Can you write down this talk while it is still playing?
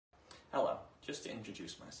just to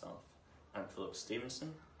introduce myself, I'm Philip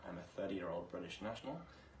Stephenson. I'm a 30-year-old British national,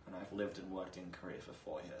 and I've lived and worked in Korea for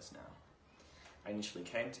 4 years now. I initially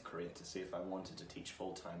came to Korea to see if I wanted to teach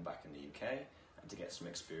full-time back in the UK and to get some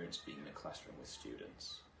experience being in a classroom with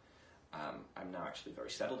students. I'm now actually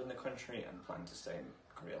very settled in the country and plan to stay in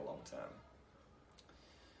Korea long term.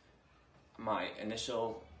 My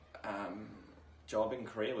initial job in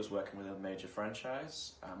Korea was working with a major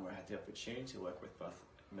franchise where I had the opportunity to work with both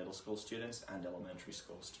middle school students and elementary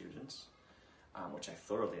school students, which I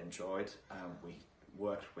thoroughly enjoyed. We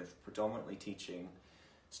worked with predominantly teaching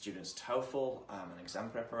students TOEFL and exam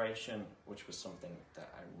preparation, which was something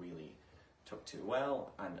that I really took to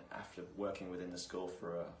well, and after working within the school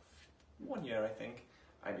for 1 year, I think,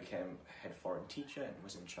 I became head foreign teacher and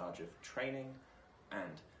was in charge of training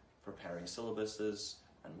and preparing syllabuses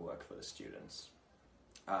and work for the students.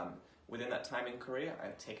 Within that time in Korea,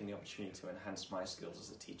 I've taken the opportunity to enhance my skills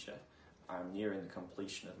as a teacher. I'm nearing the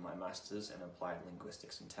completion of my Masters in Applied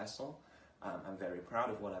Linguistics and TESOL. I'm very proud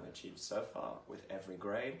of what I've achieved so far, with every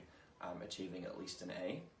grade achieving at least an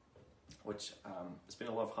A, which has been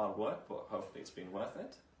a lot of hard work, but hopefully it's been worth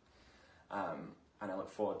it. And I look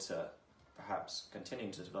forward to perhaps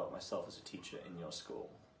continuing to develop myself as a teacher in your school.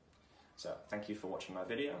 So thank you for watching my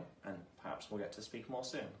video, and perhaps we'll get to speak more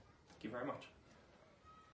soon. Thank you very much.